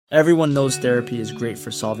Everyone knows therapy is great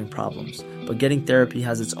for solving problems, but getting therapy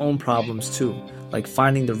has its own problems too, like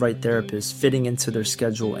finding the right therapist, fitting into their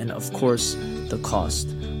schedule, and of course, the cost.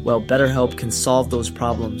 Well, BetterHelp can solve those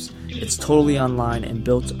problems. It's totally online and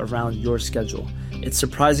built around your schedule. It's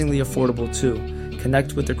surprisingly affordable too.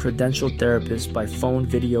 Connect with a credentialed therapist by phone,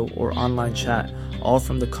 video, or online chat, all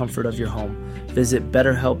from the comfort of your home. Visit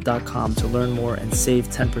BetterHelp.com to learn more and save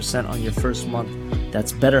 10% on your first month.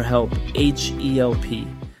 That's BetterHelp, H-E-L-P.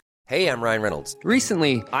 Hey, I'm Ryan Reynolds.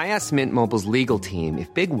 Recently, I asked Mint Mobile's legal team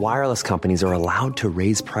if big wireless companies are allowed to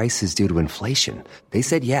raise prices due to inflation. They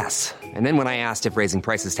said yes. And then when I asked if raising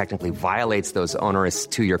prices technically violates those onerous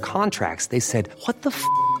two-year contracts, they said, "What the f***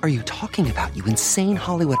 are you talking about, you insane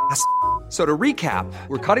Hollywood ass?" So to recap,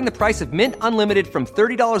 we're cutting the price of Mint Unlimited from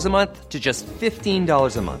 $30 a month to just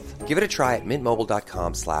 $15 a month. Give it a try at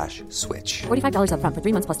mintmobile.com/switch. $45 up front for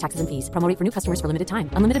 3 months plus taxes and fees. Promo rate for new customers for limited time.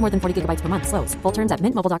 Unlimited more than 40 gigabytes per month. Slows full terms at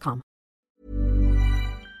mintmobile.com.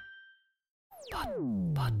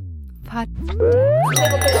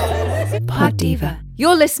 Pod Diva.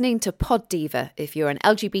 You're listening to Pod Diva. If you're an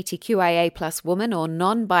LGBTQIA plus woman or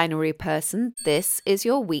non-binary person, this is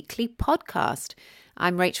your weekly podcast.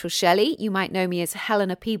 I'm Rachel Shelley. You might know me as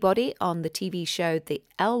Helena Peabody on the TV show The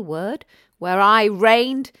L Word, where I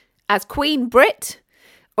reigned as Queen Brit,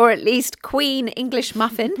 or at least Queen English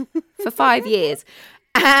Muffin, for 5 years.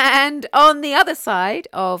 And on the other side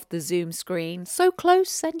of the Zoom screen, so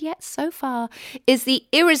close and yet so far, is the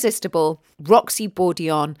irresistible Roxy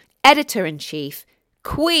Bourdion, editor-in-chief,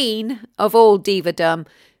 queen of all divadom,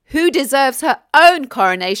 who deserves her own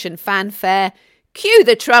coronation fanfare. Cue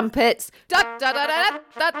the trumpets. Da, da, da, da,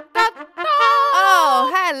 da, da, da.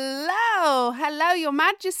 Oh, hello. Hello, Your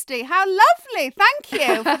Majesty. How lovely. Thank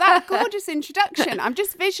you for that gorgeous introduction. I'm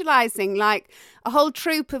just visualising like a whole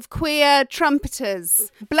troop of queer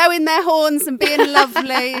trumpeters blowing their horns and being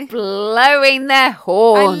lovely. Blowing their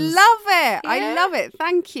horns. I love it. Yeah. I love it.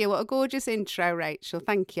 Thank you. What a gorgeous intro, Rachel.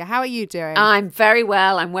 Thank you. How are you doing? I'm very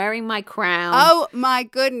well. I'm wearing my crown. Oh, my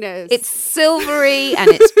goodness. It's silvery and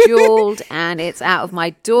it's jewelled and it's out of my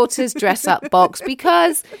daughter's dress-up box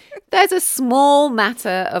because there's a small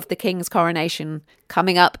matter of the King's coronation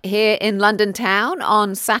coming up here in London town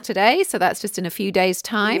on Saturday. So that's just in a few days'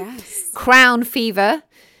 time. Yes. Crown fever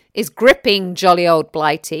is gripping jolly old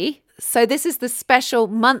Blighty. So this is the special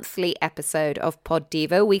monthly episode of Pod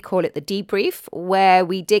Diva. We call it the Debrief, where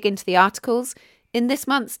we dig into the articles in this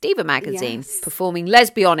month's Diva magazine, performing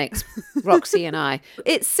lesbionics, Roxy and I.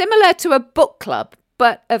 It's similar to a book club.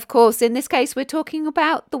 But, of course, in this case, we're talking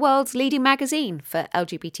about the world's leading magazine for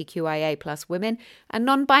LGBTQIA plus women and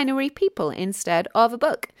non-binary people instead of a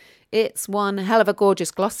book. It's one hell of a gorgeous,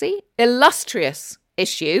 glossy, illustrious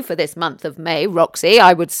issue for this month of May, Roxy,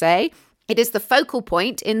 I would say. It is the focal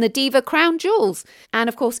point in the Diva crown jewels. And,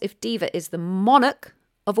 of course, if Diva is the monarch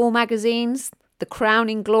of all magazines, the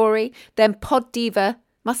crowning glory, then Pod Diva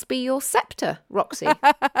must be your sceptre, Roxy.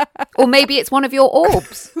 Or maybe it's one of your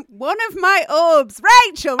orbs. One of my orbs.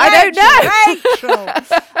 Rachel, I don't know.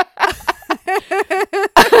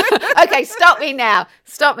 Okay, stop me now.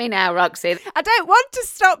 Stop me now, Roxy. I don't want to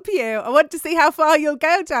stop you. I want to see how far you'll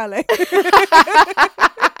go, darling.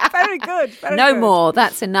 Very good. Very no good. More.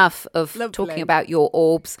 That's enough of Lovely. Talking about your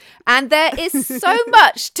orbs. And there is so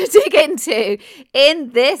much to dig into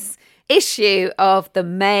in this issue of the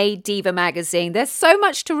May Diva magazine. There's so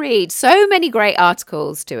much to read, so many great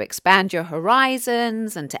articles to expand your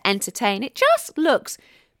horizons and to entertain. It just looks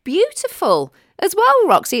beautiful as well,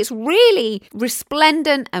 Roxy. It's really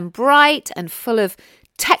resplendent and bright and full of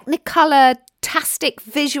technicolor, tastic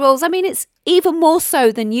visuals. I mean, it's even more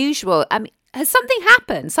so than usual. I mean, has something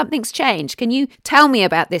happened? Something's changed. Can you tell me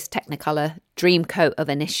about this technicolor dreamcoat of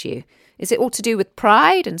an issue? Is it all to do with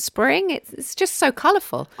pride and spring? It's just so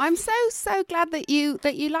colourful. I'm so glad that you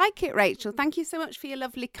like it, Rachel. Thank you so much for your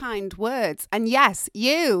lovely, kind words. And yes,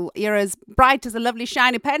 you're as bright as a lovely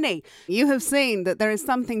shiny penny. You have seen that there is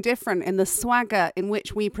something different in the swagger in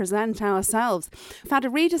which we present ourselves. We've had a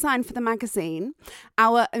redesign for the magazine.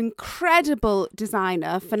 Our incredible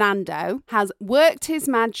designer, Fernando, has worked his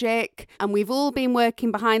magic, and we've all been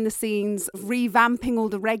working behind the scenes, revamping all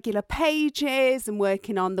the regular pages and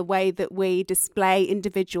working on the way that we display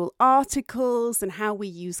individual articles and how we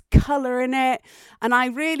use colour in it. And I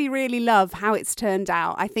really, really love how it's turned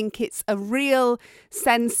out. I think it's a real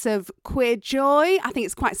sense of queer joy. I think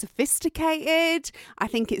it's quite sophisticated. I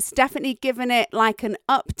think it's definitely given it like an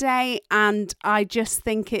update, and I just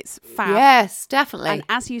think it's fab. Yes, definitely. And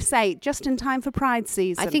as you say, just in time for Pride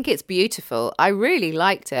season. I think it's beautiful. I really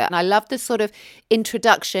liked it. And I love the sort of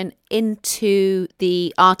introduction into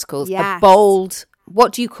the articles. Yes. A bold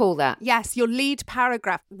What do you call that? Yes, your lead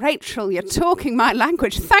paragraph. Rachel, you're talking my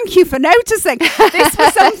language. Thank you for noticing. This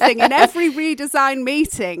was something in every redesign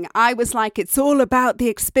meeting. I was like, it's all about the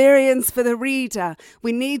experience for the reader.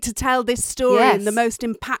 We need to tell this story in the most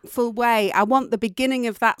impactful way. I want the beginning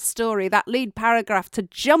of that story, that lead paragraph, to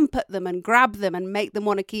jump at them and grab them and make them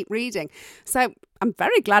want to keep reading. So I'm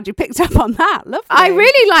very glad you picked up on that. Lovely. I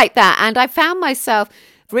really like that. And I found myself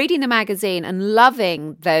reading the magazine and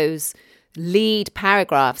loving those lead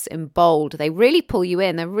paragraphs in bold. They really pull you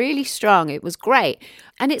in. They're really strong. It was great.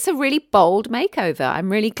 And it's a really bold makeover. I'm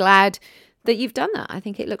really glad that you've done that. I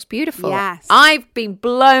think it looks beautiful. Yes. I've been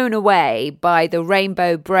blown away by the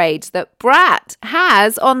rainbow braids that Brat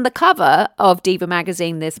has on the cover of Diva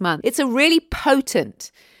magazine this month. It's a really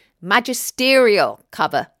potent, magisterial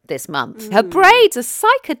cover this month. Her braids are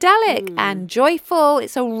psychedelic and joyful.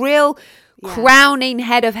 It's a real crowning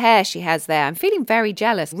head of hair she has there. I'm feeling very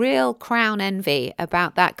jealous. Real crown envy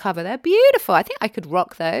about that cover. They're beautiful. I think I could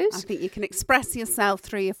rock those. I think you can express yourself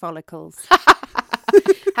through your follicles.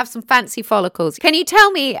 Have some fancy follicles. Can you tell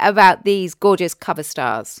me about these gorgeous cover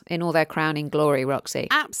stars in all their crowning glory, Roxy?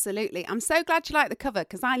 Absolutely. I'm so glad you like the cover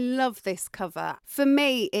because I love this cover. For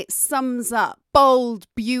me, it sums up bold,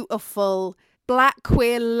 beautiful, Black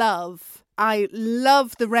queer love. I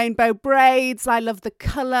love the rainbow braids. I love the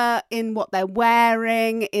colour in what they're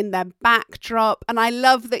wearing, in their backdrop. And I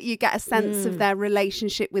love that you get a sense of their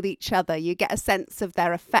relationship with each other. You get a sense of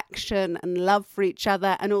their affection and love for each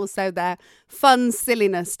other and also their fun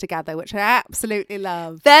silliness together, which I absolutely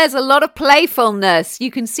love. There's a lot of playfulness.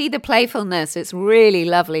 You can see the playfulness. It's really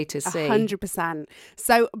lovely to see. 100%.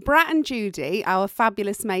 So Brat and Judy, our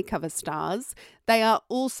fabulous makeover stars, they are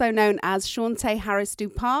also known as Shantae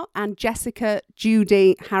Harris-Dupart and Jessica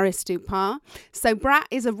Judy Harris-Dupart. So Brat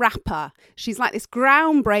is a rapper. She's like this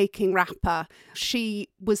groundbreaking rapper. She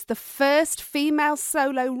was the first female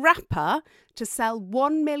solo rapper to sell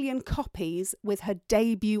 1 million copies with her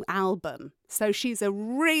debut album. So she's a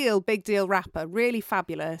real big deal rapper, really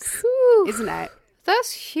fabulous, isn't it?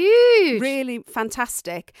 That's huge. Really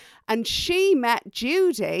fantastic. And she met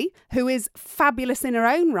Judy, who is fabulous in her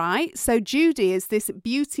own right. So Judy is this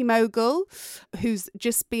beauty mogul who's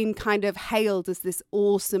just been kind of hailed as this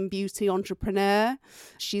awesome beauty entrepreneur.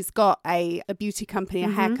 She's got a beauty company, a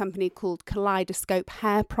hair company called Kaleidoscope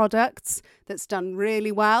Hair Products that's done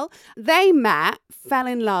really well. They met, fell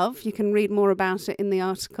in love. You can read more about it in the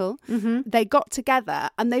article. They got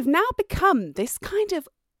together and they've now become this kind of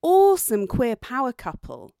awesome queer power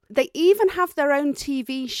couple. They even have their own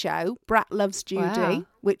TV show, Brat Loves Judy,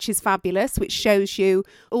 which is fabulous, which shows you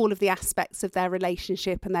all of the aspects of their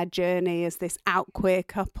relationship and their journey as this out queer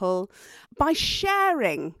couple. By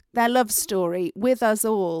sharing their love story with us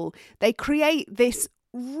all, they create this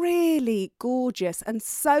really gorgeous and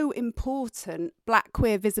so important Black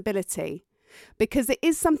queer visibility. Because it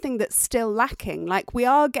is something that's still lacking. Like, we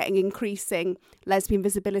are getting increasing lesbian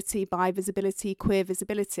visibility, bi visibility, queer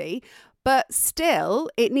visibility, but still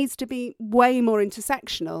it needs to be way more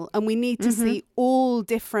intersectional, and we need to see all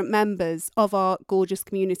different members of our gorgeous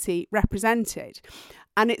community represented.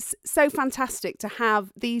 And it's so fantastic to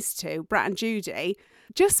have these two, Brat and Judy,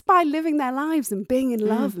 just by living their lives and being in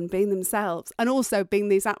love and being themselves, and also being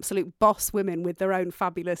these absolute boss women with their own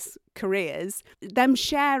fabulous careers, them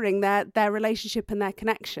sharing their relationship and their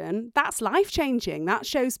connection, that's life-changing. That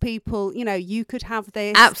shows people, you know, you could have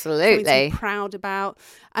this. Absolutely. To be proud about.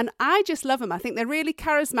 And I just love them. I think they're really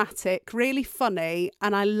charismatic, really funny,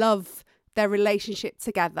 and I love their relationship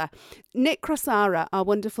together. Nick Crossara, our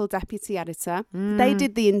wonderful deputy editor, they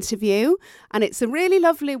did the interview, and it's a really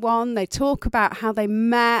lovely one. They talk about how they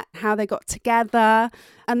met, how they got together,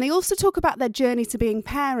 and they also talk about their journey to being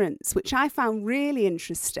parents, which I found really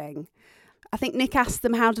interesting. I think Nick asked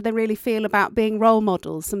them how do they really feel about being role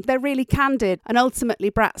models, and they're really candid. And ultimately,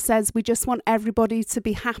 Brat says, we just want everybody to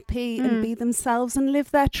be happy and be themselves and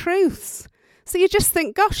live their truths. So you just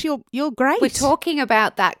think, gosh, you're great. We're talking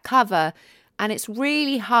about that cover, and it's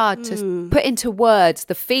really hard to put into words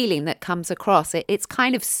the feeling that comes across. It's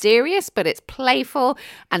kind of serious, but it's playful,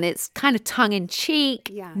 and it's kind of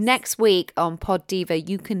tongue-in-cheek. Yes. Next week on Pod Diva,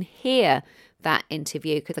 you can hear that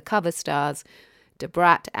interview because the cover stars,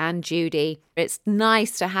 Brat and Judy. It's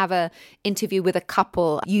nice to have an interview with a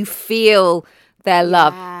couple. You feel their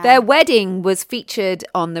love. Their wedding was featured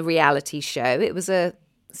on the reality show. It was a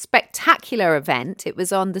spectacular event. It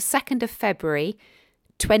was on the 2nd of February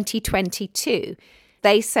 2022.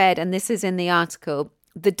 They said, and this is in the article,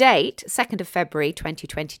 the date, 2nd of February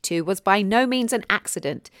 2022, was by no means an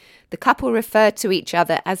accident. The couple referred to each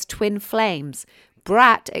other as twin flames.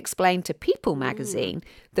 Brat explained to People magazine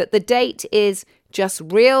that the date is just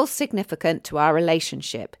real significant to our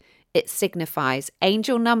relationship. It signifies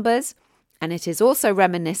angel numbers, and it is also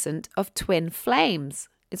reminiscent of twin flames.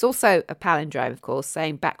 It's also a palindrome, of course,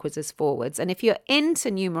 saying backwards as forwards. And if you're into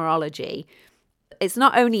numerology, it's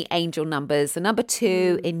not only angel numbers. The number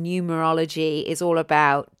 2 in numerology is all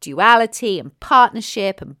about duality and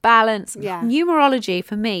partnership and balance. Yeah. Numerology,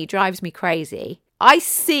 for me, drives me crazy. I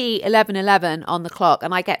see 1111 on the clock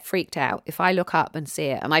and I get freaked out if I look up and see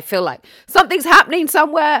it. And I feel like something's happening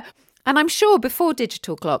somewhere. And I'm sure before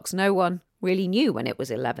digital clocks, no one really knew when it was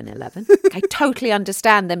 11:11. I totally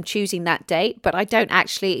understand them choosing that date, but I don't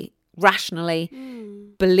actually rationally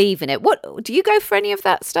believe in it. What do you go for any of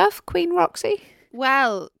that stuff, Queen Roxy?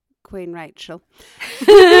 Well, Queen Rachel.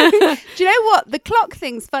 Do you know what? The clock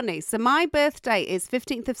thing's funny. So my birthday is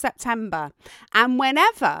 15th of September. And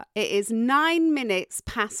whenever it is 9 minutes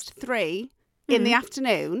past 3 in the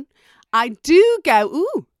afternoon, I do go,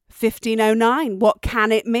 ooh, 1509, what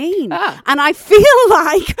can it mean? And I feel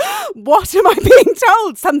like, what am I being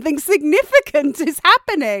told? Something significant is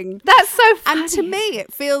happening. That's so funny. And to me,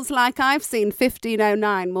 it feels like I've seen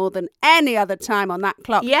 1509 more than any other time on that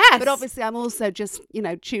clock. Yes. But obviously, I'm also just,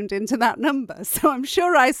 tuned into that number. So I'm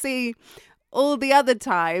sure I see all the other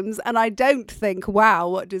times and I don't think, wow,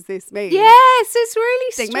 what does this mean? Yes, it's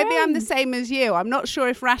really strange. Maybe I'm the same as you. I'm not sure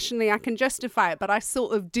if rationally I can justify it, but I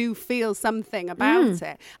sort of do feel something about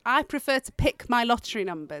it. I prefer to pick my lottery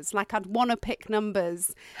numbers. Like I'd want to pick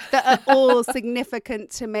numbers that are all significant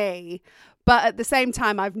to me. But at the same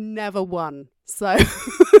time, I've never won. So the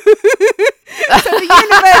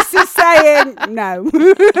universe is saying, no.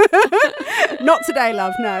 Not today,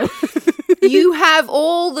 love, no. You have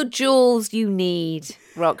all the jewels you need,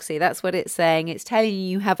 Roxy. That's what it's saying. It's telling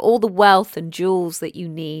you have all the wealth and jewels that you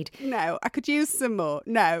need. No, I could use some more.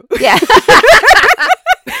 No. Yeah.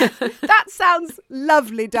 That sounds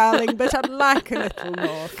lovely, darling, but I'd like a little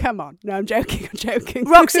more. Come on. No, I'm joking.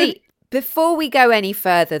 Roxy, before we go any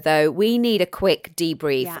further, though, we need a quick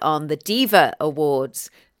debrief on the Diva Awards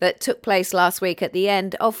that took place last week at the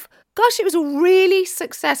end of, gosh, it was a really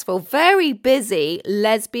successful, very busy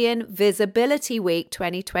Lesbian Visibility Week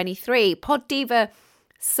 2023. Pod Diva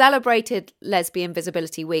celebrated Lesbian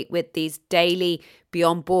Visibility Week with these daily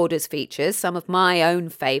Beyond Borders features, some of my own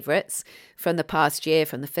favourites from the past year,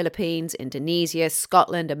 from the Philippines, Indonesia,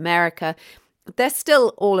 Scotland, America. They're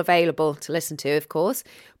still all available to listen to, of course.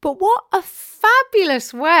 But what a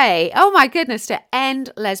fabulous way, oh my goodness, to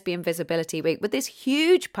end Lesbian Visibility Week with this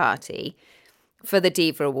huge party for the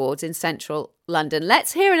Diva Awards in central London.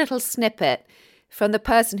 Let's hear a little snippet from the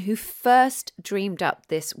person who first dreamed up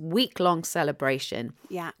this week-long celebration.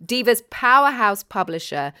 Yeah. Diva's powerhouse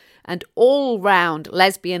publisher and all-round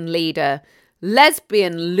lesbian leader,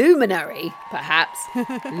 lesbian luminary, perhaps,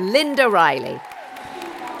 Linda Riley.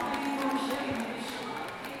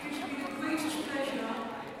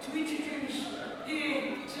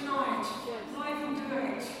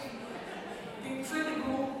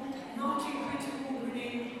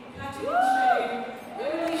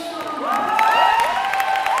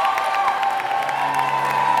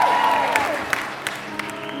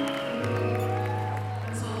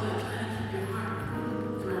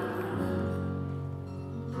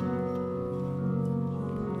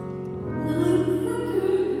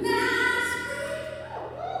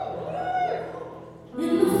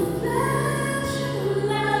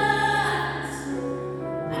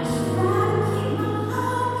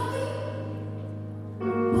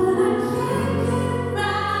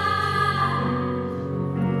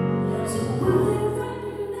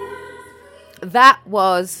 That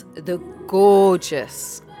was the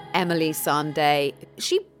gorgeous Emily Sandé.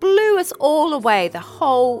 She blew us all away. The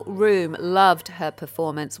whole room loved her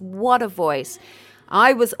performance. What a voice.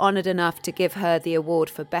 I was honoured enough to give her the award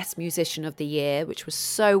for Best Musician of the Year, which was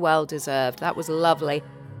so well deserved. That was lovely.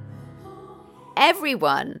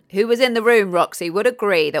 Everyone who was in the room, Roxy, would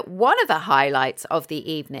agree that one of the highlights of the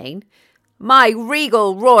evening, my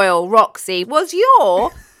regal royal Roxy, was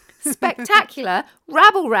your spectacular,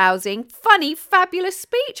 rabble-rousing, funny, fabulous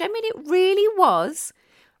speech. I mean, it really was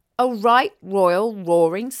a right royal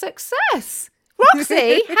roaring success.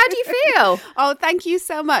 Roxy, how do you feel? Oh, thank you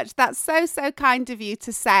so much. That's so kind of you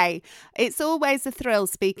to say. It's always a thrill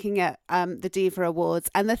speaking at the Diva Awards.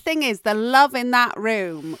 And the thing is, the love in that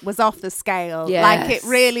room was off the scale. Yes. Like it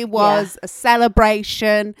really was a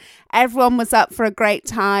celebration. Everyone was up for a great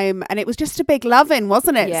time. And it was just a big loving,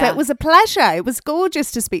 wasn't it? Yeah. So it was a pleasure. It was gorgeous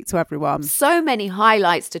to speak to everyone. So many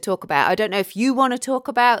highlights to talk about. I don't know if you want to talk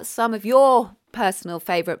about some of your personal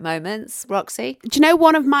favourite moments, Roxy? Do you know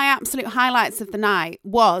one of my absolute highlights of the night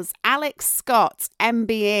was Alex Scott,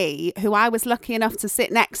 MBE, who I was lucky enough to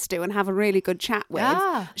sit next to and have a really good chat with.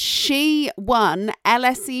 She won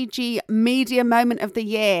LSEG Media Moment of the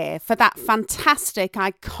Year for that fantastic,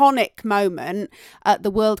 iconic moment at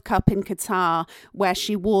the World Cup in Qatar where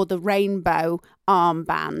she wore the rainbow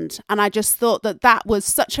armband. And I just thought that was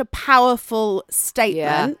such a powerful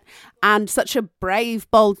statement and such a brave,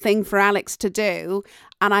 bold thing for Alex to do.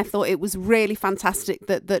 And I thought it was really fantastic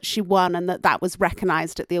that she won and that was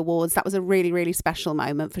recognised at the awards. That was a really, really special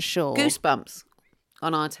moment for sure. Goosebumps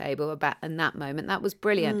on our table about in that moment. That was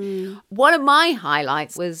brilliant. One of my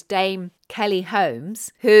highlights was Dame Kelly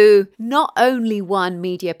Holmes, who not only won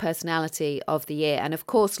Media Personality of the Year and of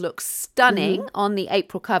course looks stunning on the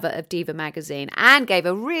April cover of Diva magazine and gave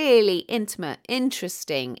a really intimate,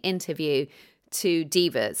 interesting interview to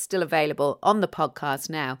Divas, still available on the podcast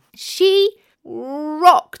now. She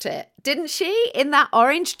rocked it, didn't she, in that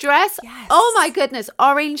orange dress? Yes. Oh my goodness,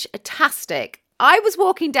 orange-tastic. I was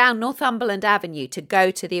walking down Northumberland Avenue to go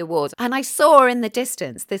to the awards and I saw in the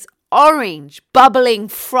distance this orange, bubbling,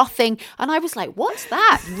 frothing, and I was like, what's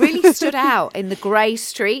that? Really stood out in the grey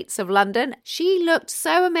streets of London. She looked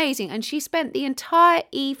so amazing and she spent the entire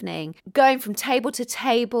evening going from table to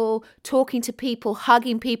table, talking to people,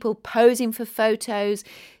 hugging people, posing for photos.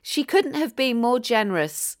 She couldn't have been more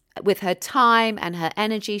generous with her time and her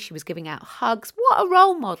energy. She was giving out hugs. What a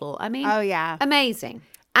role model. I mean, amazing.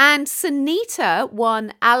 And Sunita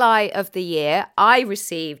won Ally of the Year. I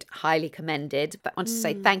received highly commended, but I want to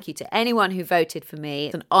say thank you to anyone who voted for me.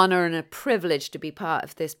 It's an honour and a privilege to be part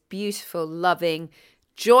of this beautiful, loving,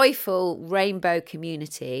 joyful rainbow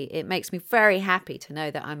community. It makes me very happy to know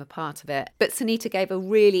that I'm a part of it. But Sunita gave a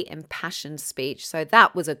really impassioned speech, so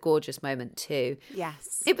that was a gorgeous moment too.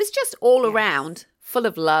 Yes. It was just all around full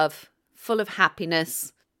of love, full of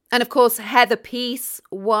happiness. And of course, Heather Peace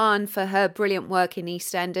won for her brilliant work in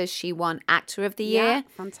EastEnders. She won Actor of the Year. Yeah,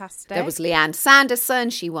 fantastic. There was Leanne Sanderson.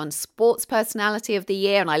 She won Sports Personality of the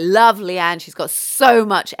Year. And I love Leanne. She's got so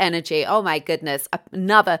much energy. Oh, my goodness.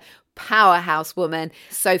 Another powerhouse woman.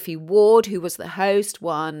 Sophie Ward, who was the host,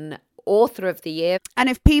 won Author of the Year. And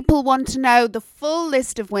if people want to know the full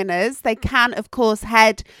list of winners, they can, of course,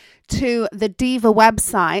 head to the Diva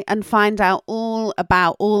website and find out all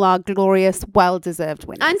about all our glorious, well-deserved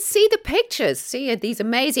winners. And see the pictures. See these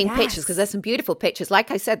amazing pictures, because there's some beautiful pictures.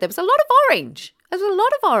 Like I said, there was a lot of orange. There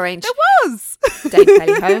was. Dame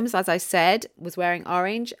Kelly Holmes, as I said, was wearing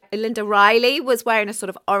orange. Linda Riley was wearing a sort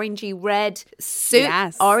of orangey red suit.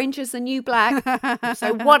 Yes. Orange is the new black.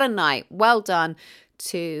 So what a night. Well done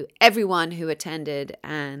to everyone who attended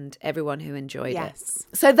and everyone who enjoyed it.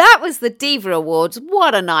 So that was the Diva Awards.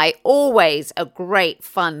 What a night. Always a great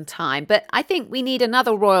fun time. But I think we need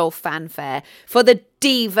another royal fanfare for the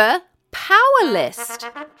Diva Power List.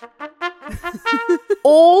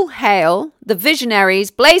 All hail the visionaries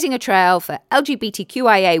blazing a trail for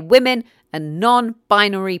LGBTQIA women and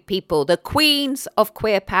non-binary people, the queens of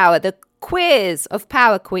queer power, the queers of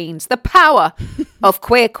power queens, the power of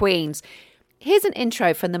queer queens. Here's an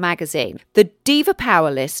intro from the magazine. The Diva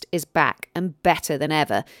Power List is back and better than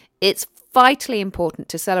ever. It's vitally important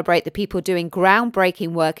to celebrate the people doing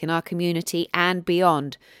groundbreaking work in our community and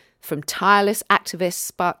beyond. From tireless activists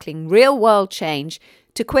sparkling real-world change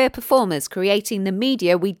to queer performers creating the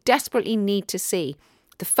media we desperately need to see.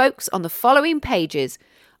 The folks on the following pages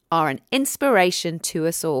are an inspiration to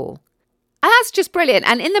us all. And that's just brilliant.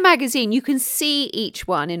 And in the magazine, you can see each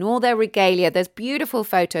one in all their regalia. There's beautiful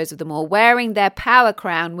photos of them all wearing their power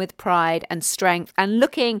crown with pride and strength and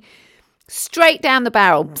looking straight down the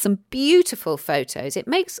barrel. Some beautiful photos. It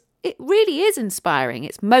really is inspiring.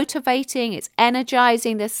 It's motivating. It's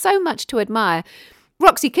energizing. There's so much to admire.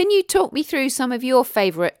 Roxy, can you talk me through some of your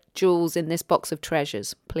favourite jewels in this box of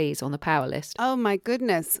treasures, please, on the power list? Oh my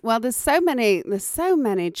goodness. Well, there's so many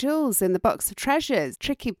jewels in the box of treasures.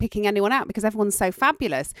 Tricky picking anyone out because everyone's so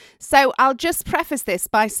fabulous. So I'll just preface this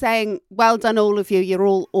by saying, well done all of you. You're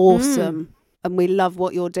all awesome. And we love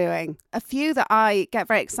what you're doing. A few that I get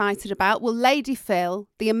very excited about. Well, Lady Phil,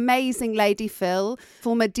 the amazing Lady Phil,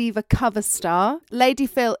 former Diva cover star. Lady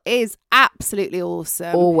Phil is absolutely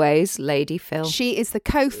awesome. Always Lady Phil. She is the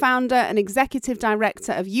co-founder and executive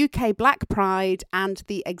director of UK Black Pride and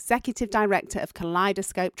the executive director of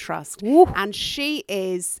Kaleidoscope Trust. Ooh. And she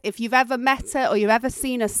is, if you've ever met her or you've ever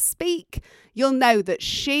seen her speak, you'll know that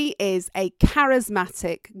she is a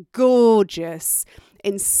charismatic, gorgeous,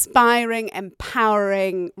 inspiring,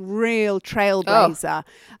 empowering, real trailblazer.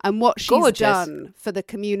 And what she's done for the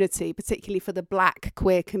community, particularly for the Black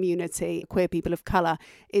queer community, queer people of colour,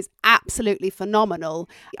 is absolutely phenomenal.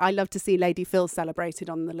 I love to see Lady Phil celebrated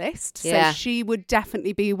on the list. Yeah. So she would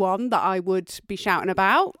definitely be one that I would be shouting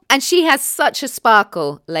about. And she has such a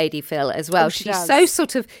sparkle, Lady Phil, as well. She She's does. so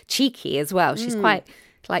sort of cheeky as well. She's quite...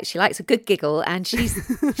 like she likes a good giggle, and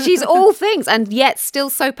she's all things, and yet still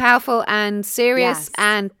so powerful and serious. Yes.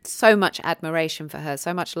 And so much admiration for her,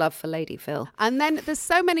 so much love for Lady Phil. And then there's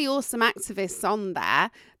so many awesome activists on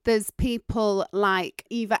there. There's people like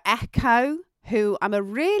Eva Echo, who I'm a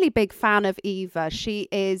really big fan of. Eva. She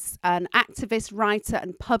is an activist, writer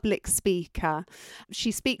and public speaker.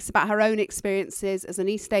 She speaks about her own experiences as an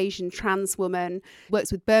East Asian trans woman,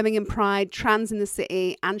 works with Birmingham Pride, Trans in the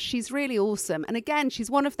City, and she's really awesome. And again,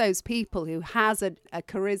 she's one of those people who has a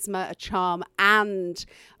charisma, a charm and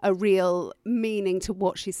a real meaning to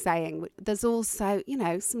what she's saying. There's also, you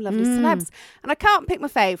know, some lovely celebs. And I can't pick my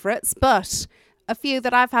favourites, but a few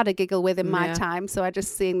that I've had a giggle with in my time, so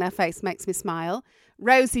just seeing their face makes me smile.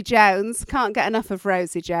 Rosie Jones, can't get enough of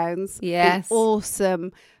Rosie Jones. Yes. The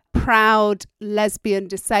awesome, proud, lesbian,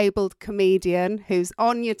 disabled comedian who's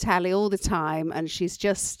on your telly all the time, and she's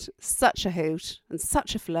just such a hoot and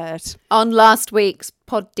such a flirt. On last week's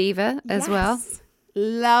Pod Diva as well.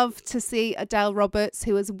 Love to see Adele Roberts,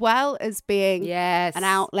 who as well as being an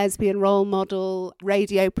out lesbian role model,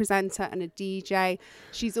 radio presenter and a DJ,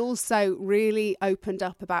 she's also really opened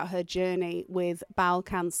up about her journey with bowel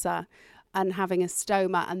cancer and having a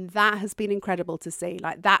stoma, and that has been incredible to see.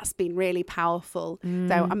 Like, that's been really powerful.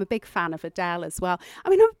 So I'm a big fan of Adele as well. I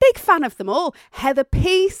mean, I'm a big fan of them all. Heather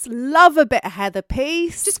Peace, love a bit of Heather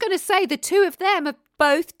Peace. Just going to say, the two of them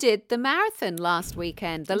both did the marathon last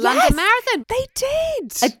weekend, the London Marathon. They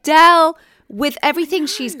did. Adele, with everything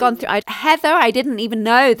she's gone through. Heather, I didn't even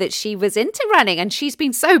know that she was into running, and she's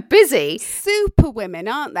been so busy. Super women,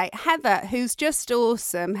 aren't they? Heather, who's just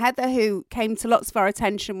awesome. Heather, who came to lots of our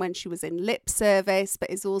attention when she was in Lip Service, but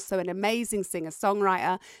is also an amazing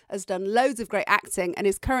singer-songwriter, has done loads of great acting, and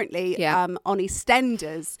is currently on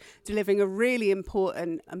EastEnders, delivering a really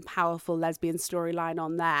important and powerful lesbian storyline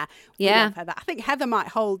on there. We love Heather. I think Heather might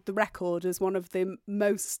hold the record as one of the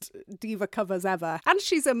most diva covers ever. And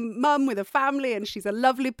she's a mum with a family, and she's a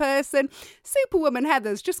lovely person. Superwoman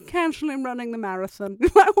Heather's just casually running the marathon.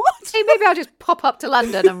 Like, what? Hey, maybe I'll just pop up to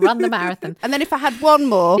London and run the marathon. And then if I had one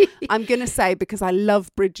more, I'm going to say, because I love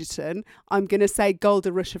Bridgerton, I'm going to say Golda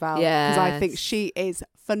Rosheuvel, because I think she is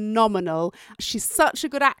phenomenal. She's such a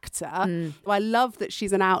good actor. I love that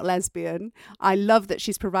she's an out lesbian. I love that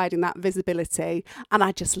she's providing that visibility, and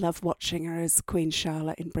I just love watching her as Queen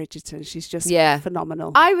Charlotte in Bridgerton. She's just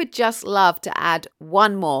phenomenal. I would just love to add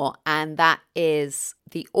one more, and that is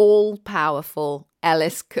the all-powerful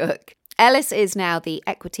Ellis Cook. Ellis is now the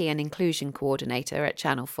Equity and Inclusion Coordinator at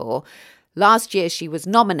Channel 4. Last year, she was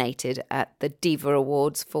nominated at the Diva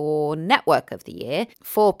Awards for Network of the Year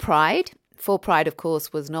for Pride. For Pride, of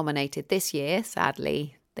course, was nominated this year.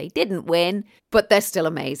 Sadly, they didn't win, but they're still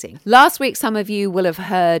amazing. Last week, some of you will have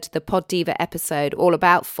heard the Pod Diva episode all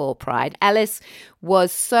about For Pride. Ellis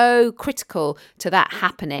was so critical to that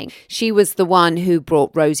happening. She was the one who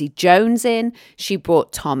brought Rosie Jones in. She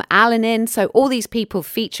brought Tom Allen in. So all these people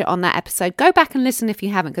feature on that episode. Go back and listen if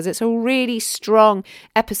you haven't, because it's a really strong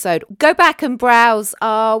episode. Go back and browse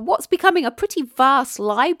what's becoming a pretty vast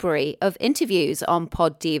library of interviews on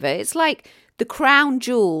Pod Diva. It's like the crown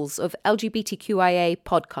jewels of LGBTQIA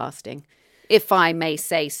podcasting, if I may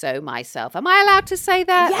say so myself. Am I allowed to say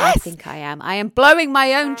that? Yes. I think I am. I am blowing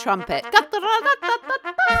my own trumpet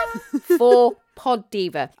for Pod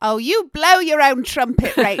Diva. Oh, you blow your own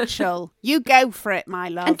trumpet, Rachel. You go for it, my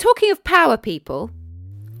love. And talking of power people,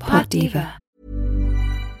 Pod Diva.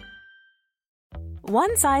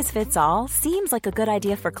 One size fits all seems like a good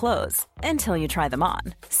idea for clothes until you try them on.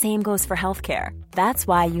 Same goes for healthcare. That's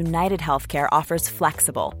why United Healthcare offers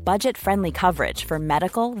flexible, budget-friendly coverage for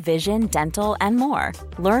medical, vision, dental, and more.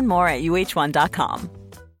 Learn more at uh1.com.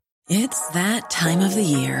 It's that time of the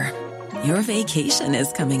year. Your vacation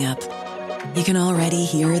is coming up. You can already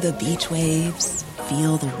hear the beach waves,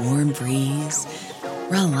 feel the warm breeze,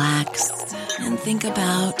 relax, and think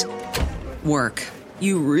about work.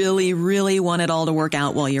 You really, really want it all to work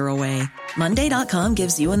out while you're away. Monday.com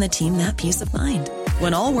gives you and the team that peace of mind.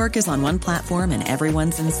 When all work is on one platform and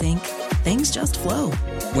everyone's in sync, things just flow.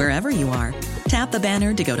 Wherever you are, tap the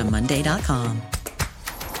banner to go to Monday.com.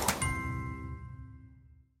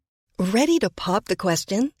 Ready to pop the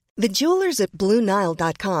question? The jewelers at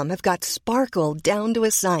BlueNile.com have got sparkle down to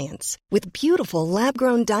a science with beautiful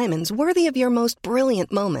lab-grown diamonds worthy of your most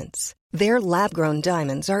brilliant moments. Their lab-grown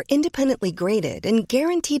diamonds are independently graded and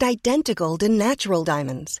guaranteed identical to natural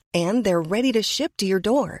diamonds, and they're ready to ship to your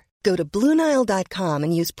door. Go to BlueNile.com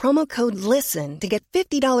and use promo code LISTEN to get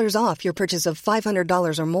 $50 off your purchase of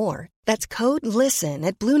 $500 or more. That's code LISTEN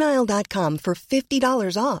at BlueNile.com for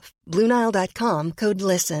 $50 off. BlueNile.com, code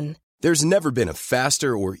LISTEN. There's never been a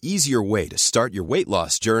faster or easier way to start your weight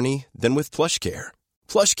loss journey than with PlushCare.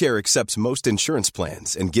 PlushCare accepts most insurance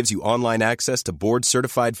plans and gives you online access to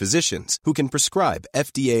board-certified physicians who can prescribe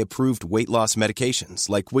FDA-approved weight loss medications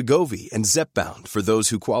like Wegovy and Zepbound for those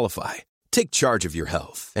who qualify. Take charge of your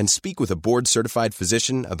health and speak with a board-certified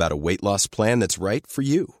physician about a weight loss plan that's right for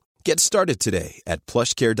you. Get started today at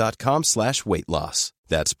plushcare.com/weight loss.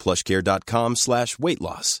 That's plushcare.com/weight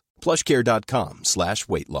loss.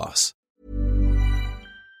 plushcare.com/weight loss.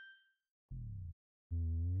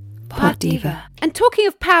 Pod Diva. And talking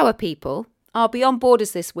of power people, our Beyond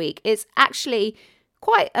Borders this week is actually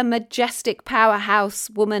quite a majestic powerhouse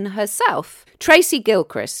woman herself, Tracy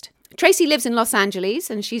Gilchrist. Tracy lives in Los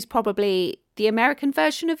Angeles and she's probably the American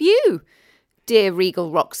version of you, dear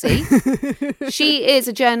Regal Roxy. She is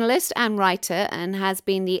a journalist and writer and has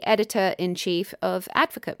been the editor-in-chief of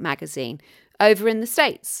Advocate magazine over in the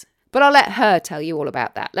States. But I'll let her tell you all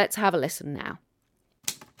about that. Let's have a listen now.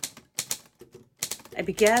 I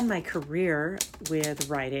began my career with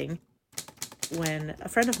writing when a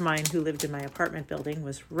friend of mine who lived in my apartment building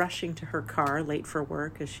was rushing to her car late for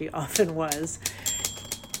work, as she often was,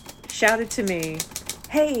 shouted to me,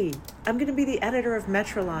 "Hey, I'm going to be the editor of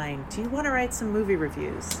Metroline. Do you want to write some movie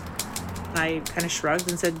reviews?" I kind of shrugged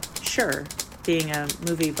and said, sure. Being a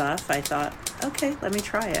movie buff, I thought, okay, let me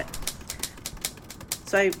try it.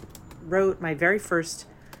 So I wrote my very first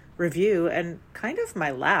review and kind of my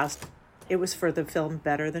last. It was for the film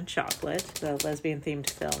Better Than Chocolate, the lesbian-themed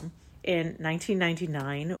film, in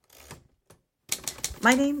 1999.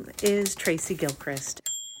 My name is Tracy Gilchrist.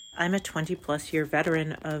 I'm a 20-plus year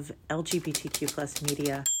veteran of LGBTQ+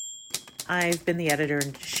 media. I've been the editor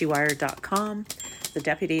in SheWired.com, the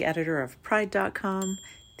deputy editor of Pride.com,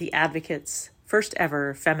 The Advocate's first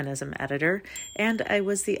ever feminism editor, and I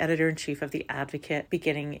was the editor-in-chief of The Advocate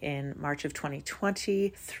beginning in March of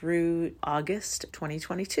 2020 through August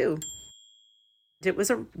 2022. It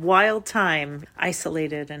was a wild time,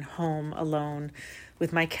 isolated and home alone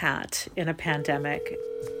with my cat in a pandemic,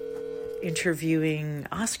 interviewing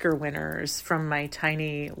Oscar winners from my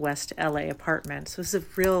tiny West LA apartment. So it was a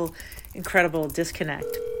real incredible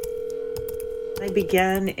disconnect. I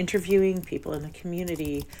began interviewing people in the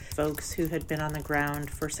community, folks who had been on the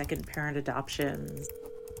ground for second parent adoptions,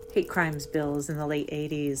 hate crimes bills in the late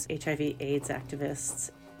 80s, HIV/AIDS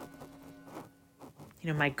activists.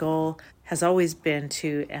 My goal has always been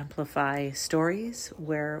to amplify stories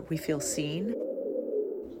where we feel seen.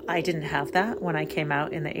 I didn't have that when I came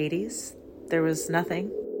out in the 80s. There was nothing.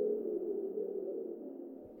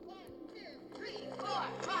 1, 2, 3, 4,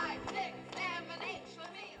 5, 6, 7, 8.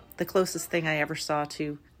 The closest thing I ever saw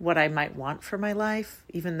to what I might want for my life,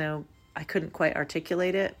 even though I couldn't quite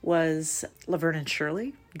articulate it, was Laverne and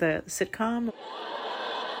Shirley, the sitcom.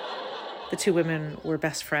 The two women were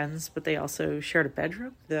best friends, but they also shared a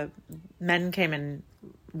bedroom. The men came and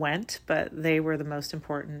went, but they were the most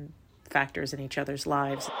important factors in each other's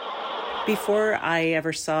lives. Before I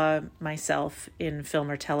ever saw myself in film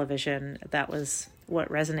or television, that was what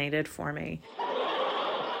resonated for me.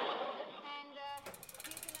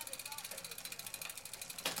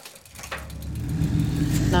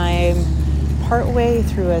 I'm partway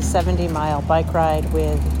through a 70-mile bike ride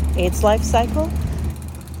with AIDS Life Cycle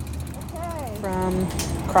from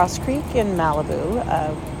Cross Creek in Malibu,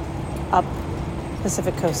 up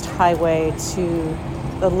Pacific Coast Highway to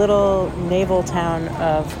the little naval town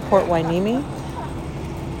of Port Hueneme.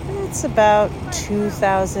 It's about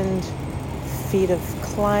 2,000 feet of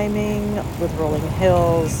climbing with rolling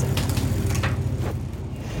hills.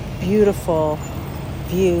 Beautiful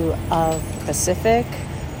view of the Pacific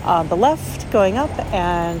on the left going up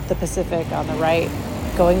and the Pacific on the right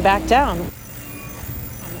going back down.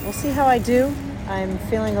 We'll see how I do. I'm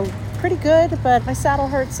feeling pretty good, but my saddle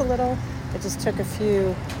hurts a little. I just took a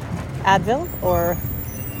few Advil or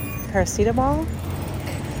paracetamol.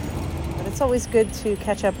 But it's always good to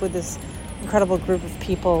catch up with this incredible group of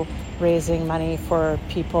people raising money for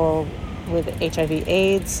people with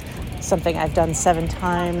HIV/AIDS, something I've done 7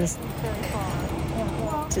 times.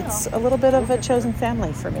 It's a little bit of a chosen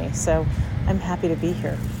family for me, so I'm happy to be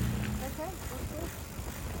here.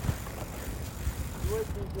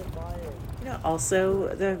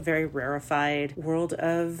 Also the very rarefied world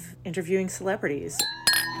of interviewing celebrities.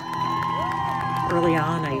 Early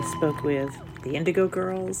on, I spoke with the Indigo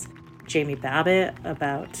Girls, Jamie Babbitt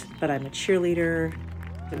about But I'm a Cheerleader,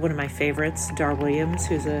 one of my favorites, Dar Williams,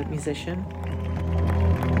 who's a musician.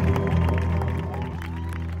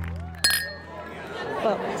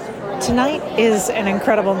 Well, tonight is an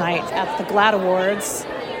incredible night at the GLAAD Awards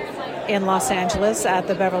in Los Angeles at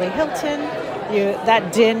the Beverly Hilton.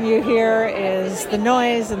 That din you hear is the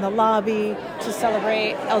noise in the lobby to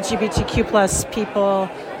celebrate LGBTQ plus people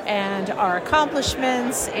and our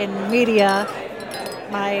accomplishments in media.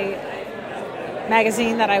 My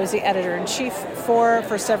magazine that I was the editor-in-chief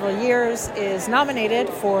for several years is nominated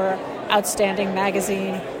for Outstanding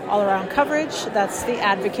Magazine All-Around Coverage. That's The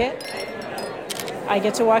Advocate. I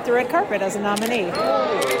get to walk the red carpet as a nominee.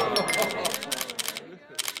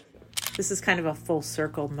 This is kind of a full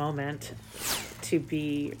circle moment to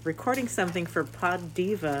be recording something for Pod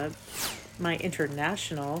Diva. My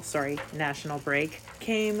national break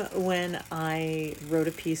came when I wrote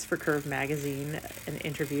a piece for Curve magazine, an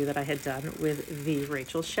interview that I had done with the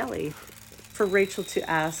Rachel Shelley. For Rachel to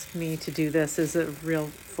ask me to do this is a real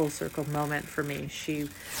full circle moment for me. She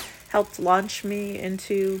helped launch me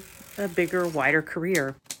into a bigger, wider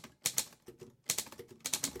career.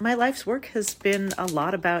 My life's work has been a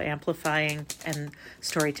lot about amplifying and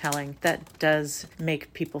storytelling that does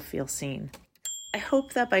make people feel seen. I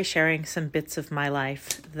hope that by sharing some bits of my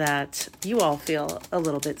life that you all feel a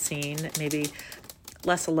little bit seen, maybe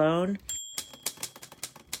less alone.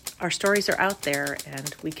 Our stories are out there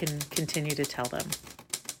and we can continue to tell them.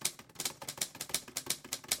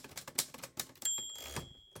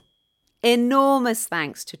 Enormous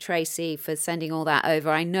thanks to Tracy for sending all that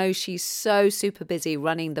over. I know she's so super busy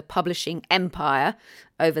running the publishing empire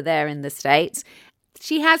over there in the States.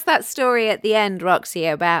 She has that story at the end, Roxy,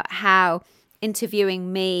 about how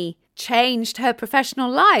interviewing me changed her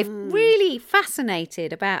professional life. Really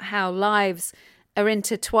fascinated about how lives are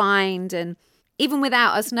intertwined, and even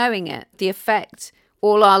without us knowing it, the effect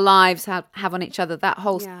all our lives have on each other. That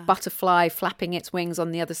whole butterfly flapping its wings on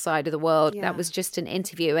the other side of the world, that was just an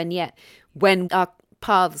interview. And yet when our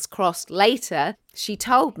paths crossed later, she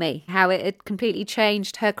told me how it had completely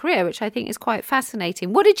changed her career, which I think is quite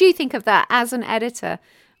fascinating. What did you think of that as an editor,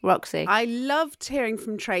 Roxy? I loved hearing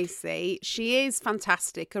from Tracy. She is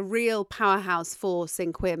fantastic, a real powerhouse force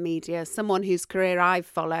in queer media, someone whose career I've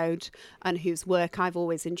followed and whose work I've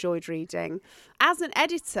always enjoyed reading. As an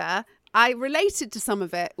editor, I related to some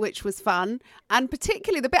of it, which was fun. And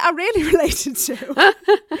particularly the bit I really related to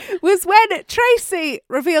was when Tracy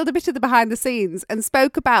revealed a bit of the behind the scenes and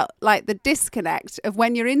spoke about like the disconnect of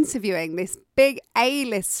when you're interviewing this big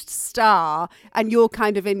A-list star and you're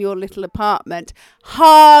kind of in your little apartment.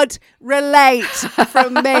 Hard relate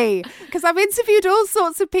from me, because I've interviewed all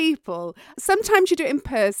sorts of people. Sometimes you do it in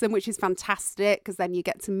person, which is fantastic because then you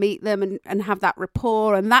get to meet them and have that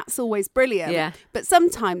rapport, and that's always brilliant. Yeah. But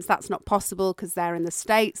sometimes that's not possible because they're in the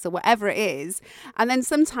States or whatever it is. And then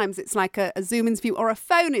sometimes it's like a Zoom interview or a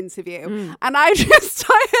phone interview. And I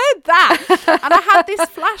heard that. And I had this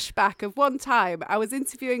flashback of one time I was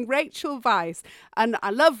interviewing Rachel Weisz. And I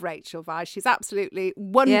love Rachel Weisz. She's absolutely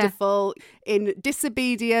wonderful in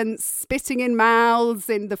Disobedience, Spitting in Mouths,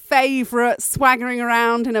 in The Favourite, swaggering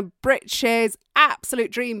around in a breeches.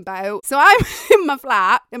 Absolute dreamboat. So I'm in my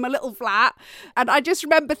little flat, and I just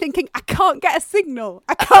remember thinking, I can't get a signal.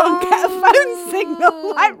 I can't get a phone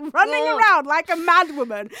signal, like running around like a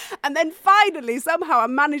madwoman. And then finally, somehow I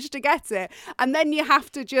managed to get it. And then you have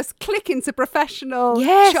to just click into professional,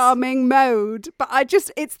 charming mode. But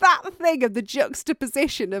it's that thing of the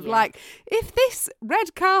juxtaposition of like, if this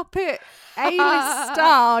red carpet A-list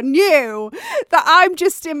star knew that I'm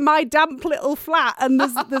just in my damp little flat and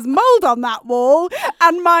there's mould on that wall,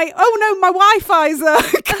 and my Wi-Fi's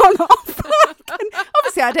gone off. And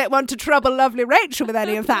obviously I don't want to trouble lovely Rachel with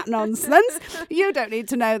any of that nonsense. You don't need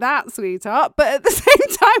to know that, sweetheart. But at the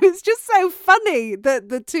same time, it's just so funny that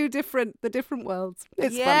the different worlds.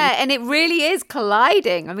 It's funny. And it really is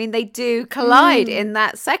colliding. I mean, they do collide in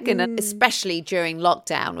that second, and especially during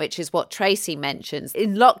lockdown, which is what Tracy mentions.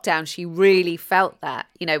 In lockdown, she really felt that,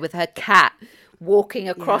 with her cat walking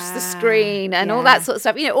across the screen and all that sort of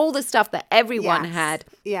stuff, all the stuff that everyone had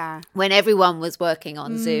when everyone was working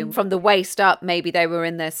on Zoom. From the waist up, maybe they were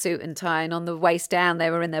in their suit and tie, and on the waist down, they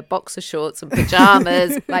were in their boxer shorts and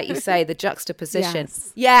pajamas. Like you say, the juxtaposition.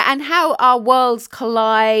 And how our worlds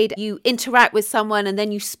collide. You interact with someone and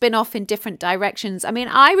then you spin off in different directions. I mean,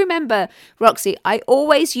 I remember, Roxy, I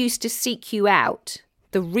always used to seek you out,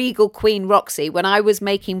 the regal Queen Roxy, when I was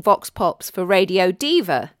making Vox Pops for Radio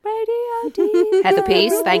Diva. Radio Peabody. Heather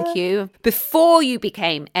Peace, thank you. Before you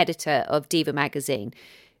became editor of Diva magazine,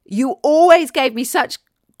 you always gave me such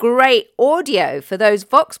great audio for those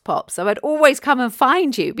Vox Pops. So I'd always come and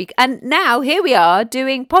find you. And now here we are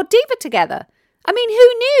doing Pod Diva together. I mean,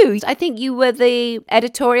 who knew? I think you were the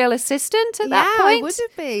editorial assistant at that point. Yeah, I would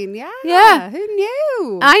have been. Yeah. Who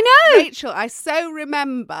knew? I know. Rachel, I so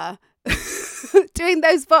remember doing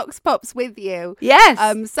those Vox Pops with you.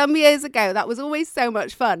 Yes. Some years ago. That was always so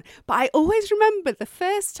much fun. But I always remember the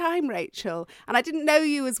first time, Rachel, and I didn't know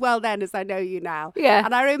you as well then as I know you now. Yeah.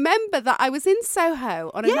 And I remember that I was in Soho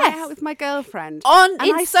on a night out with my girlfriend.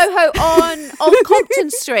 Soho on Compton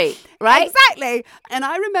Street, right? Exactly. And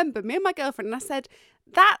I remember me and my girlfriend, and I said,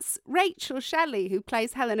 that's Rachel Shelley, who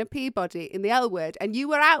plays Helena Peabody in The L Word, and you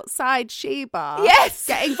were outside She Bar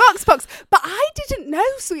getting Vox Pops. But I didn't know,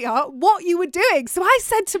 sweetheart, what you were doing. So I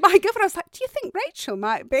said to my girlfriend, I was like, do you think Rachel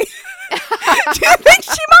might be? Do you think she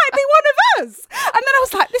might be one of us? And then I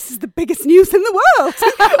was like, this is the biggest news in the world.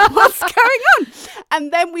 What's going on?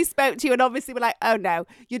 And then we spoke to you, and obviously we're like, oh no,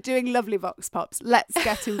 you're doing lovely Vox Pops. Let's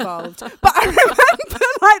get involved. But I remember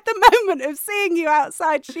like the moment of seeing you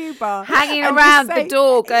outside She Bar. Hanging around the door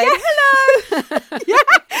going, hello.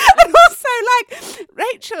 And also like,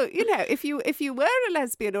 Rachel, you know, if you were a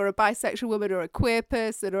lesbian or a bisexual woman or a queer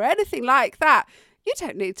person or anything like that, you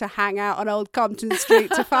don't need to hang out on Old Compton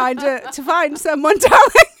Street to find someone,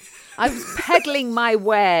 darling. I was peddling my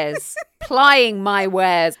wares, plying my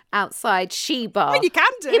wares outside She Bar. Well, you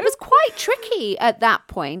can do. It was quite tricky at that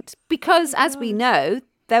point because, as we know,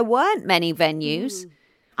 there weren't many venues.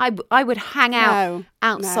 I would hang out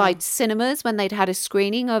outside cinemas when they'd had a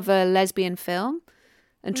screening of a lesbian film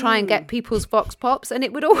and try and get people's Vox Pops, and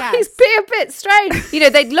it would always be a bit strange. You know,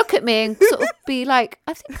 they'd look at me and sort of be like,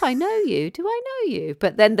 I think I know you. Do I know you?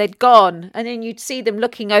 But then they'd gone, and then you'd see them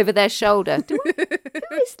looking over their shoulder. Who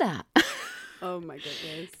is that? Oh, my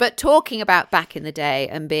goodness. But talking about back in the day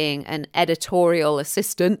and being an editorial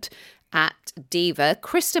assistant at Diva,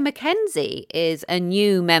 Krista Mackenzie is a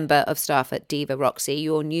new member of staff at Diva Roxy,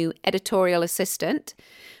 your new editorial assistant,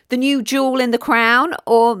 the new jewel in the crown,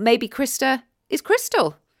 or maybe Krista is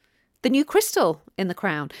Crystal, the new crystal in the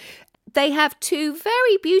crown. They have two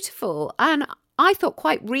very beautiful and I thought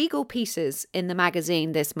quite regal pieces in the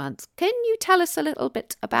magazine this month. Can you tell us a little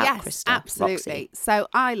bit about Krista? Yes, absolutely. Roxy? So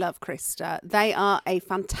I love Krista. They are a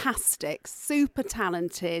fantastic, super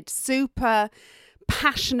talented, super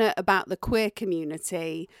passionate about the queer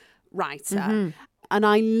community writer. And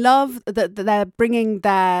I love that they're bringing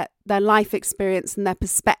their life experience and their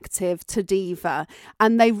perspective to Diva.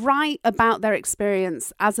 And they write about their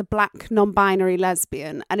experience as a Black non-binary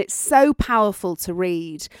lesbian. And it's so powerful to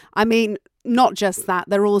read. I mean, not just that,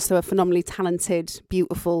 they're also a phenomenally talented,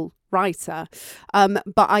 beautiful writer. But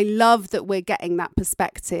I love that we're getting that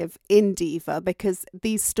perspective in Diva because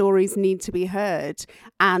these stories need to be heard.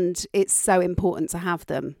 And it's so important to have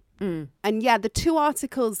them. And yeah, the two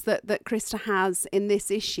articles that Krista has in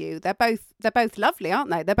this issue, they're both lovely,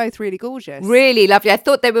 aren't they? They're both really gorgeous. Really lovely. I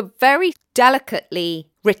thought they were very delicately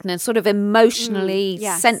written and sort of emotionally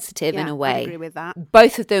sensitive in a way. I agree with that.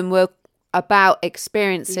 Both of them were about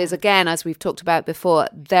experiences, again, as we've talked about before,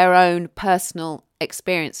 their own personal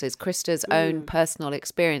experiences, Krista's own personal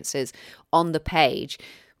experiences on the page,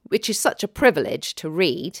 which is such a privilege to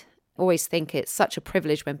read. Always think it's such a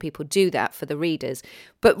privilege when people do that for the readers,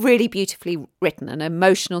 but really beautifully written and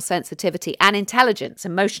emotional sensitivity and intelligence,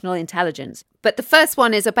 emotional intelligence. But the first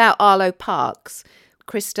one is about Arlo Parks.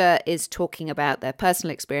 Krista is talking about their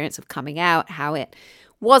personal experience of coming out, how it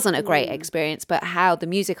wasn't a great experience, but how the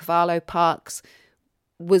music of Arlo Parks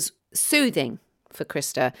was soothing for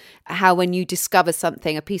Krista. How when you discover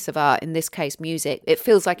something, a piece of art, in this case music, it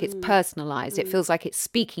feels like it's personalised. It feels like it's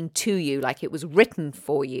speaking to you, like it was written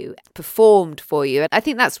for you, performed for you. And I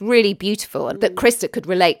think that's really beautiful and that Krista could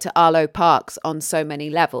relate to Arlo Parks on so many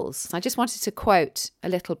levels. I just wanted to quote a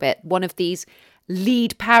little bit, one of these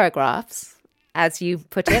lead paragraphs, as you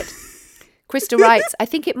put it. Krista writes, I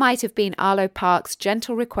think it might have been Arlo Parks'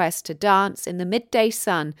 gentle request to dance in the midday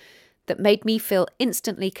sun that made me feel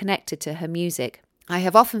instantly connected to her music. I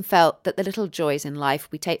have often felt that the little joys in life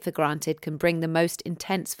we take for granted can bring the most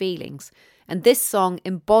intense feelings, and this song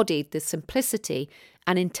embodied the simplicity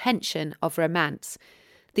and intention of romance.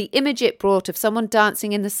 The image it brought of someone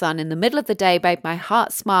dancing in the sun in the middle of the day made my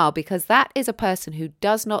heart smile because that is a person who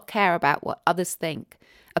does not care about what others think.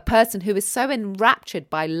 A person who is so enraptured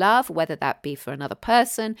by love, whether that be for another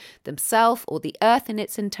person, themselves, or the earth in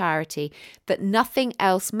its entirety, that nothing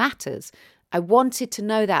else matters. I wanted to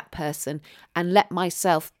know that person and let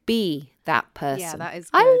myself be that person. Yeah, that is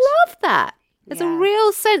good. I love that. There's a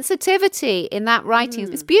real sensitivity in that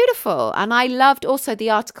writing. It's beautiful. And I loved also the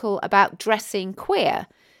article about dressing queer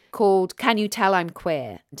called Can You Tell I'm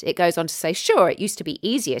Queer? It goes on to say, sure, it used to be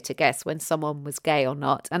easier to guess when someone was gay or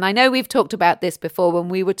not. And I know we've talked about this before when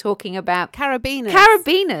we were talking about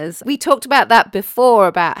carabiners. We talked about that before,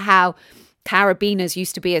 about how carabiners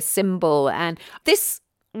used to be a symbol. And this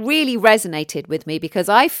really resonated with me because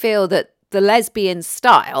I feel that the lesbian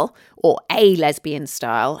style, or a lesbian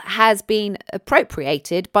style, has been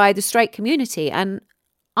appropriated by the straight community. And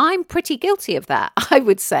I'm pretty guilty of that, I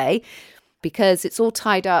would say, because it's all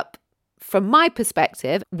tied up, from my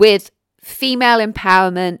perspective, with female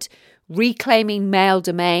empowerment, reclaiming male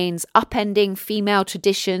domains, upending female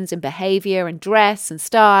traditions in behaviour and dress and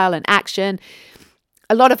style and action,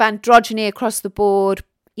 a lot of androgyny across the board,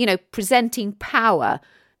 presenting power.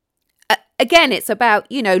 Again, it's about,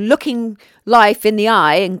 looking life in the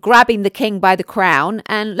eye and grabbing the king by the crown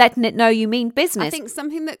and letting it know you mean business. I think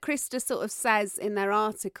something that Krista sort of says in their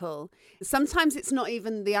article, sometimes it's not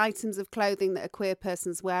even the items of clothing that a queer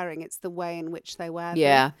person's wearing, it's the way in which they wear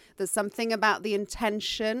them. There's something about the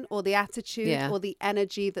intention or the attitude or the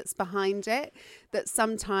energy that's behind it that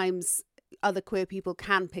sometimes other queer people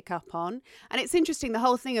can pick up on. And it's interesting, the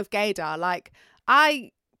whole thing of gaydar, like, I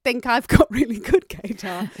think I've got really good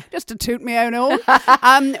gaydar, just to toot my own horn. But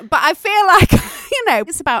I feel like,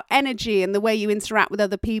 it's about energy and the way you interact with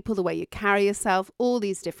other people, the way you carry yourself, all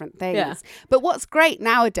these different things. Yeah. But what's great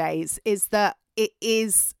nowadays is that it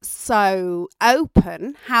is so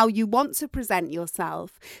open how you want to present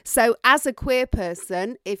yourself. So as a queer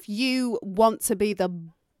person, if you want to be the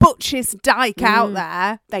butchest dyke out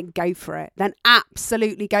there, then go for it. Then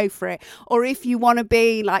absolutely go for it. Or if you want to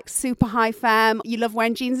be like super high femme, you love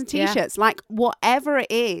wearing jeans and t-shirts, like whatever it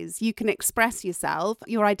is, you can express yourself.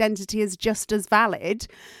 Your identity is just as valid.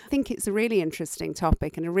 I think it's a really interesting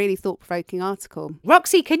topic and a really thought-provoking article.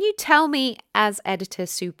 Roxy, can you tell me, as editor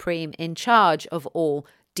supreme in charge of all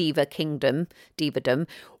divadom,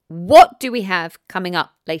 what do we have coming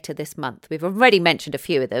up later this month? We've already mentioned a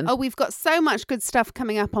few of them. Oh, we've got so much good stuff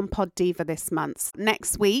coming up on Pod Diva this month.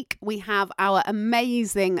 Next week, we have our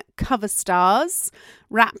amazing cover stars,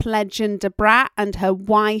 rap legend Debrat and her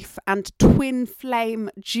wife and twin flame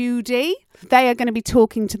Judy. They are going to be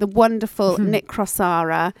talking to the wonderful Nick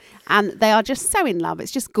Crossara, and they are just so in love.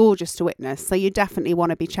 It's just gorgeous to witness. So you definitely want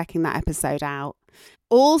to be checking that episode out.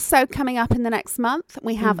 Also coming up in the next month,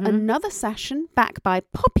 we have another session back by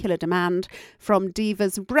popular demand from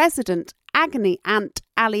Diva's resident agony aunt,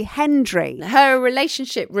 Ali Hendry. Her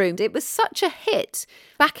relationship room, it was such a hit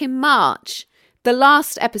back in March. The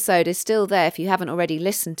last episode is still there if you haven't already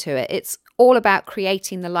listened to it. It's all about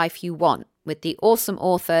creating the life you want with the awesome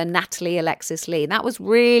author Natalie Alexis Lee. And that was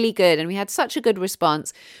really good. And we had such a good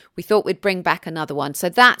response. We thought we'd bring back another one. So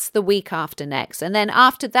that's the week after next. And then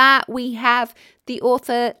after that, we have the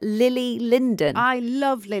author Lily Linden. I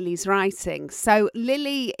love Lily's writing. So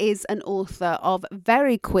Lily is an author of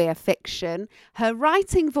very queer fiction. Her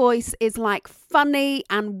writing voice is like funny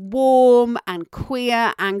and warm and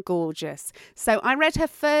queer and gorgeous. So I read her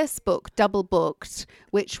first book, Double Booked,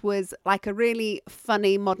 which was like a really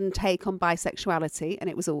funny modern take on bisexuality, and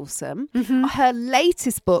it was awesome. Her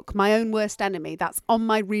latest book, My Own Worst Enemy, that's on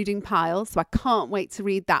my reading pile, so I can't wait to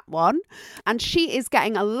read that one. And she is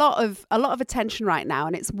getting a lot of attention right now,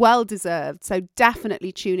 and it's well deserved. So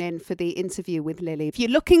definitely tune in for the interview with Lily. If you're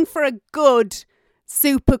looking for a good,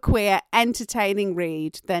 super queer, entertaining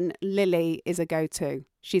read, then Lily is a go-to.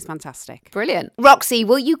 She's fantastic. Brilliant. Roxy,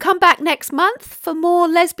 will you come back next month for more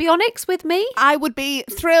Lesbionics with me? I would be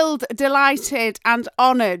thrilled, delighted and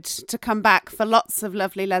honoured to come back for lots of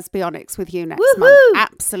lovely Lesbionics with you next month.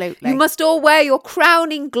 Absolutely. You must all wear your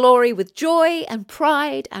crowning glory with joy and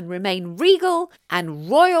pride and remain regal and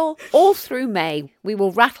royal all through May. We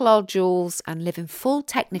will rattle our jewels and live in full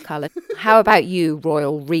technicolor. How about you,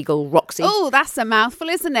 Royal Regal Roxy? Oh, that's a mouthful,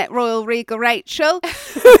 isn't it, Royal Regal Rachel?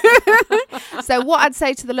 So what I'd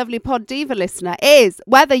say to the lovely Pod Diva listener is,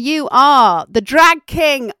 whether you are the drag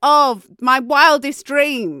king of my wildest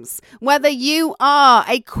dreams, whether you are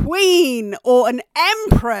a queen or an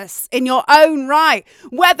empress in your own right,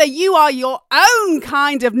 whether you are your own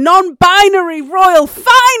kind of non-binary royal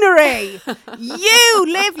finery, you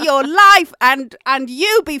live your life and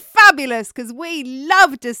you be fabulous, because we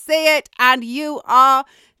love to see it, and you are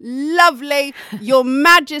lovely, Your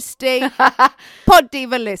Majesty, Pod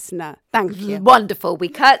Diva listener. Thank you. Wonderful. We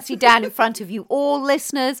curtsy down in front of you all,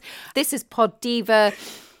 listeners. This is Pod Diva,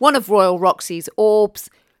 one of Royal Roxy's orbs,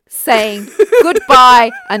 saying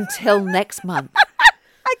goodbye until next month.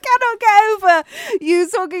 I cannot get over you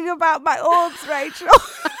talking about my orbs, Rachel.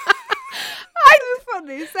 So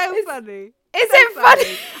funny, so funny. Is it funny?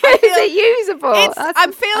 Is it usable? I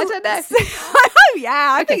don't know.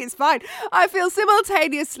 Yeah, I think it's fine. I feel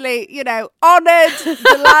simultaneously, honoured,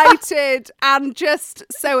 delighted, and just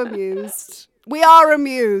so amused. We are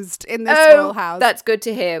amused in this royal house. That's good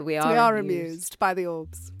to hear. We are amused by the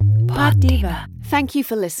orbs. Pod Diva. Thank you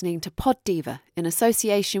for listening to Pod Diva in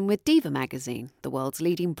association with Diva Magazine, the world's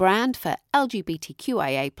leading brand for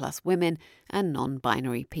LGBTQIA+ women and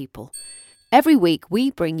non-binary people. Every week,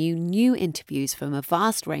 we bring you new interviews from a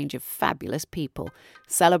vast range of fabulous people,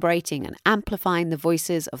 celebrating and amplifying the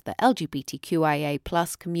voices of the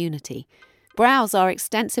LGBTQIA+ community. Browse our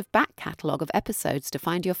extensive back catalogue of episodes to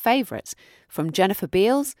find your favourites, from Jennifer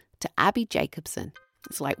Beals to Abby Jacobson.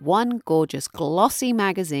 It's like one gorgeous, glossy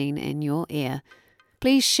magazine in your ear.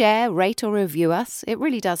 Please share, rate or review us. It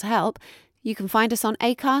really does help. You can find us on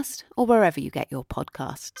Acast or wherever you get your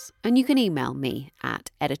podcasts. And you can email me at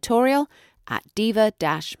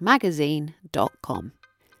editorial@diva-magazine.com.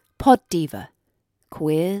 Pod Diva.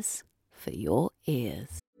 Queers for your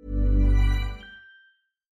ears.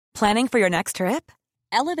 Planning for your next trip?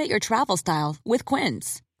 Elevate your travel style with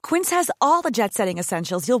Quince. Quince has all the jet-setting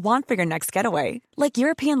essentials you'll want for your next getaway, like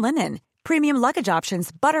European linen, premium luggage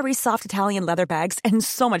options, buttery soft Italian leather bags, and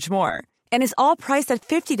so much more. And is all priced at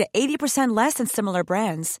 50 to 80% less than similar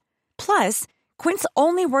brands. Plus, Quince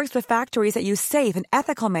only works with factories that use safe and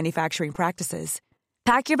ethical manufacturing practices.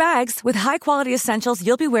 Pack your bags with high-quality essentials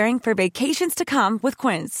you'll be wearing for vacations to come with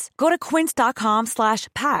Quince. Go to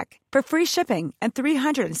quince.com/pack for free shipping and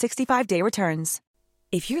 365-day returns.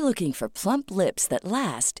 If you're looking for plump lips that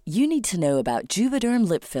last, you need to know about Juvederm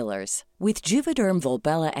lip fillers. With Juvederm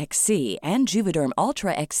Volbella XC and Juvederm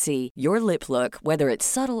Ultra XC, your lip look, whether it's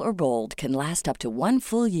subtle or bold, can last up to 1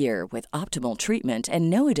 full year with optimal treatment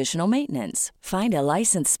and no additional maintenance. Find a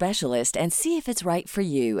licensed specialist and see if it's right for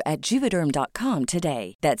you at Juvederm.com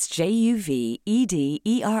today. That's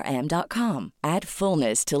JUVEDERM.com. Add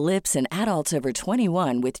fullness to lips in adults over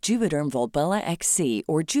 21 with Juvederm Volbella XC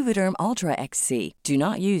or Juvederm Ultra XC. Do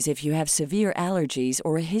not use if you have severe allergies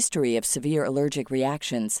or a history of severe allergic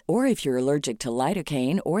reactions, or if you're allergic to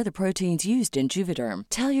lidocaine or the proteins used in Juvederm.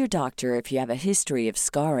 Tell your doctor if you have a history of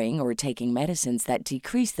scarring or taking medicines that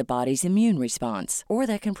decrease the body's immune response or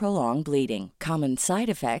that can prolong bleeding. Common side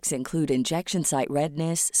effects include injection site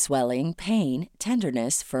redness, swelling, pain,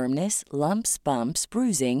 tenderness, firmness, lumps, bumps,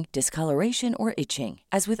 bruising, discoloration, or itching.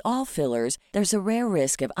 As with all fillers, there's a rare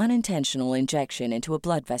risk of unintentional injection into a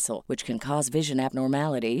blood vessel, which can cause vision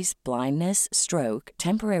abnormalities, blindness, stroke,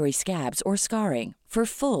 temporary scabs, or scarring. For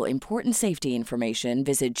full, important safety information,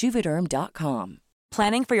 visit Juvederm.com.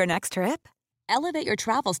 Planning for your next trip? Elevate your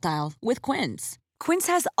travel style with Quince. Quince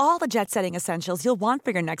has all the jet-setting essentials you'll want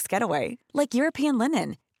for your next getaway, like European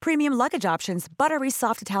linen, premium luggage options, buttery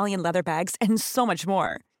soft Italian leather bags, and so much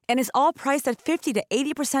more. And is all priced at 50 to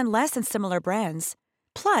 80% less than similar brands.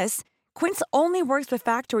 Plus, Quince only works with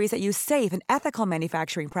factories that use safe and ethical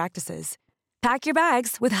manufacturing practices. Pack your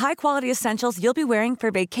bags with high-quality essentials you'll be wearing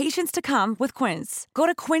for vacations to come with Quince. Go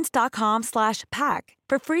to quince.com/pack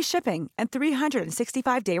for free shipping and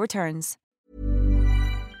 365-day returns.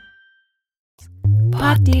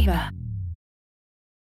 Pod Diva.